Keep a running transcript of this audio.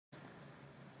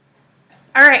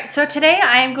Alright, so today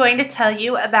I am going to tell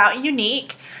you about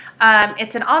Younique.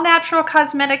 It's an all-natural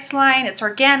cosmetics line. It's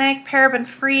organic,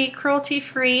 paraben-free,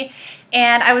 cruelty-free,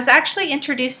 and I was actually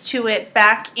introduced to it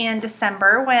back in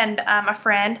December when a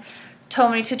friend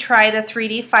told me to try the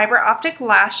 3D fiber optic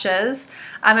lashes.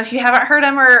 If you haven't heard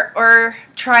them or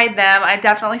tried them, I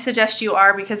definitely suggest you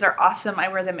are because they're awesome. I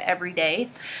wear them every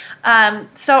day.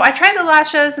 So I tried the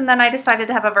lashes and then I decided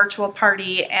to have a virtual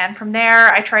party, and from there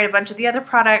I tried a bunch of the other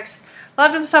products.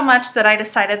 Loved them so much that I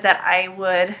decided that I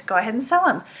would go ahead and sell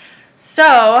them. So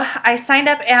I signed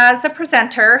up as a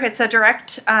presenter. It's a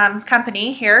direct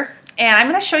company here, and I'm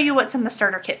going to show you what's in the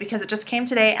starter kit because it just came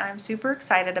today and I'm super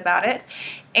excited about it.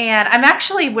 And I'm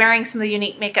actually wearing some of the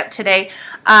Younique makeup today.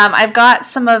 I've got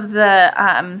some of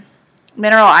the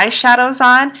mineral eyeshadows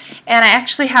on, and I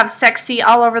actually have Sexy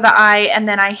all over the eye, and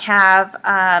then I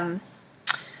have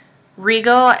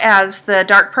Regal as the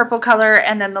dark purple color,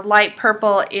 and then the light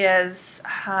purple is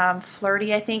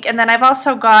Flirty, I think. And then I've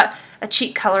also got a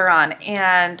cheek color on,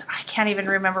 and I can't even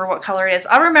remember what color it is.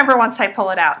 I'll remember once I pull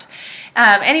it out.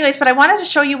 Anyways, but I wanted to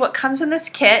show you what comes in this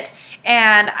kit,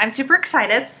 and I'm super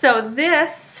excited. So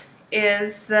this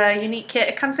is the Younique kit.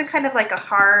 It comes in kind of like a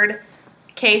hard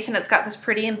case, and it's got this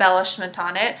pretty embellishment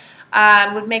on it.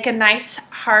 Would make a nice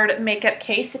hard makeup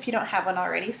case if you don't have one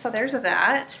already. So there's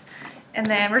that. And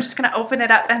then we're just going to open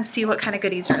it up and see what kind of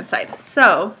goodies are inside.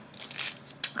 So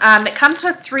it comes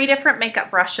with 3 different makeup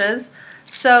brushes.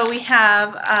 So we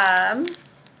have a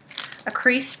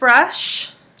crease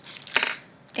brush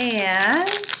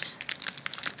and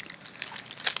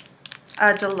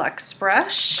a deluxe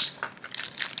brush.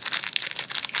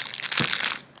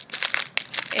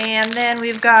 And then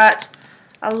we've got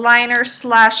a liner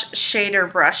slash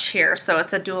shader brush here. So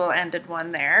it's a dual-ended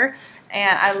one there.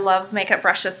 And I love makeup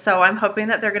brushes, so I'm hoping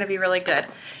that they're going to be really good.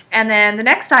 And then the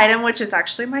next item, which is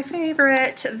actually my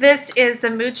favorite, this is the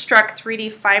Moodstruck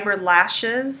 3D Fiber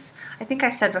Lashes. I think I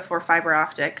said before fiber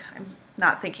optic. I'm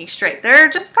not thinking straight. They're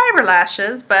just fiber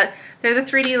lashes, but they're the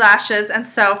 3D lashes. And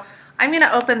so I'm going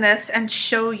to open this and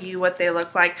show you what they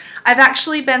look like. I've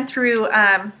actually been through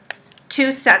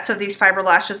 2 sets of these fiber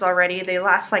lashes already. They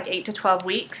last like 8 to 12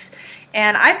 weeks.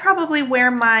 And I probably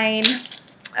wear mine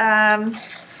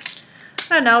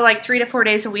I don't know, like 3 to 4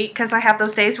 days a week, because I have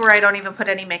those days where I don't even put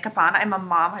any makeup on. I'm a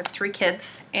mom, I have 3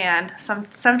 kids, and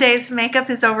some days makeup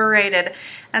is overrated.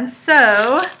 And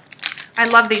so I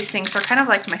love these things. They're kind of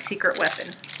like my secret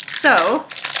weapon. So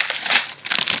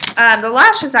the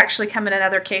lashes actually come in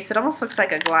another case. It almost looks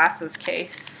like a glasses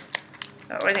case.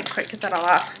 Oh, I didn't quite get that all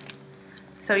off.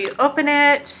 So you open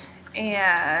it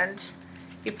and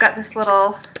you've got this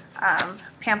little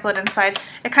pamphlet inside.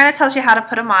 It kind of tells you how to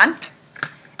put them on.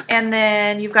 And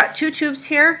then you've got 2 tubes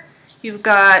here. You've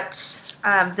got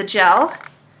the gel,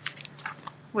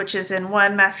 which is in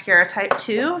one mascara type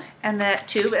 2, and that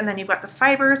tube, and then you've got the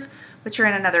fibers, which are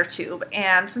in another tube.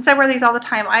 And since I wear these all the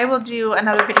time, I will do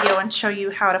another video and show you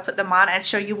how to put them on and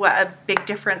show you what a big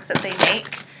difference that they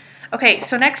make. Okay,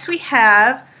 so next we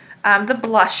have the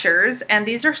blushers, and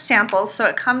these are samples. So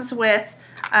it comes with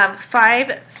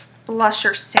 5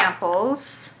 blusher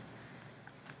samples,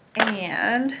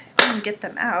 and get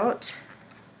them out.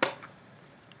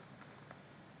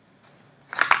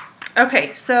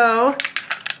 Okay, so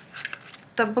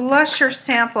the blusher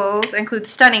samples include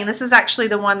Stunning. This is actually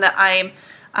the one that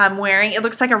I'm wearing. It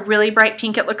looks like a really bright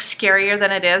pink. It looks scarier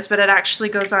than it is, but it actually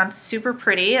goes on super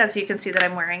pretty, as you can see that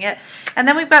I'm wearing it. And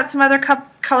then we've got some other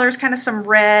colors, kind of some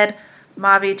red,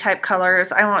 mauve type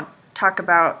colors. I won't talk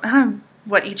about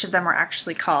what each of them are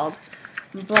actually called.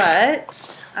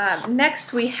 But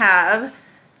next we have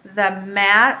the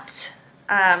matte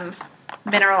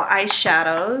mineral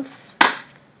eyeshadows,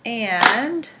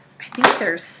 and I think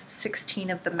there's 16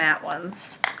 of the matte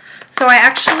ones. So I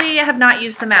actually have not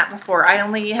used the matte before. I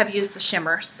only have used the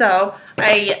shimmer. So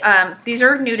these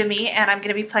are new to me, and I'm going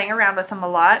to be playing around with them a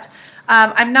lot.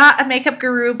 I'm not a makeup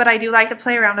guru, but I do like to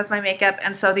play around with my makeup,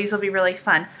 and so these will be really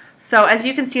fun. So as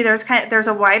you can see, there's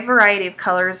a wide variety of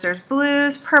colors. There's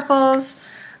blues, purples,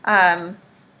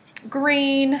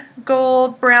 green,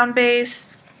 gold, brown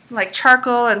base, like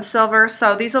charcoal and silver.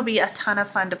 So these will be a ton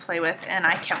of fun to play with, and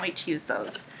I can't wait to use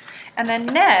those. And then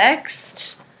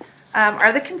next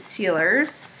are the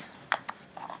concealers.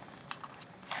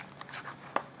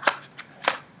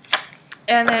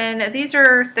 And then these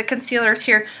are the concealers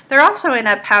here. They're also in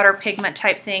a powder pigment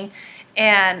type thing,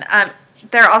 and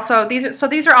they're also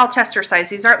these are all tester size.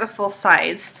 These aren't the full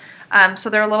size. So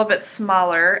they're a little bit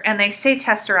smaller, and they say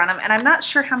tester on them, and I'm not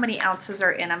sure how many ounces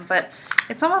are in them, but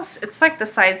it's like the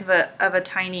size of a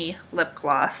tiny lip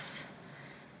gloss.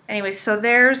 Anyway, so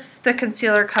there's the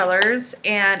concealer colors,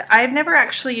 and I've never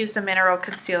actually used a mineral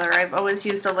concealer. I've always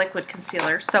used a liquid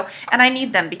concealer. So, and I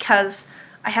need them because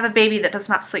I have a baby that does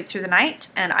not sleep through the night,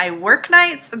 and I work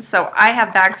nights, and so I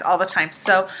have bags all the time.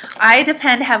 So I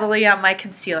depend heavily on my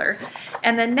concealer.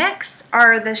 And then next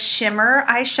are the shimmer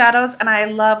eyeshadows, and I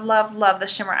love, love, love the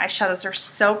shimmer eyeshadows. They're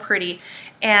so pretty.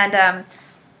 And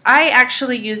I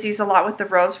actually use these a lot with the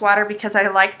rose water because I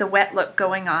like the wet look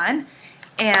going on.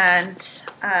 And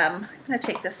I'm going to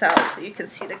take this out so you can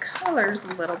see the colors a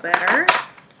little better.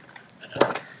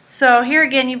 So here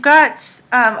again, you've got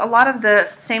a lot of the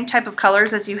same type of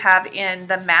colors as you have in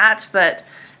the matte, but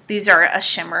these are a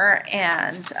shimmer.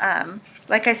 And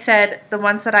like I said, the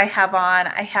ones that I have on,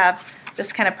 I have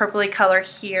this kind of purpley color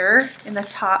here in the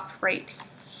top right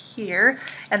here.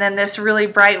 And then this really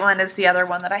bright one is the other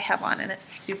one that I have on, and it's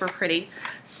super pretty.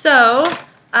 So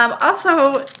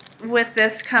also with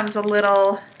this comes a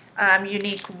little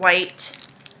Younique white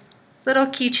little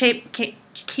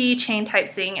keychain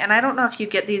type thing, and I don't know if you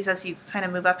get these as you kind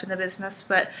of move up in the business,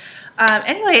 but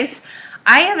anyways,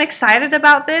 I am excited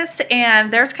about this,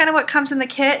 and there's kind of what comes in the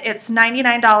kit. It's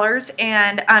 $99,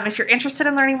 and if you're interested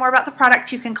in learning more about the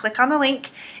product, you can click on the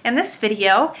link in this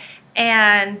video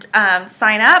and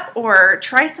sign up or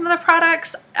try some of the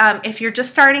products. If you're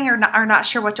just starting or not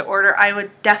sure what to order, I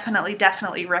would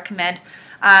definitely recommend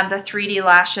the 3D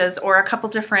lashes or a couple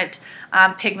different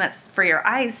pigments for your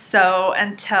eyes. So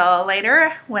until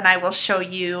later, when I will show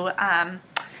you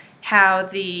how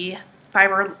the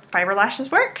fiber lashes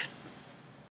work.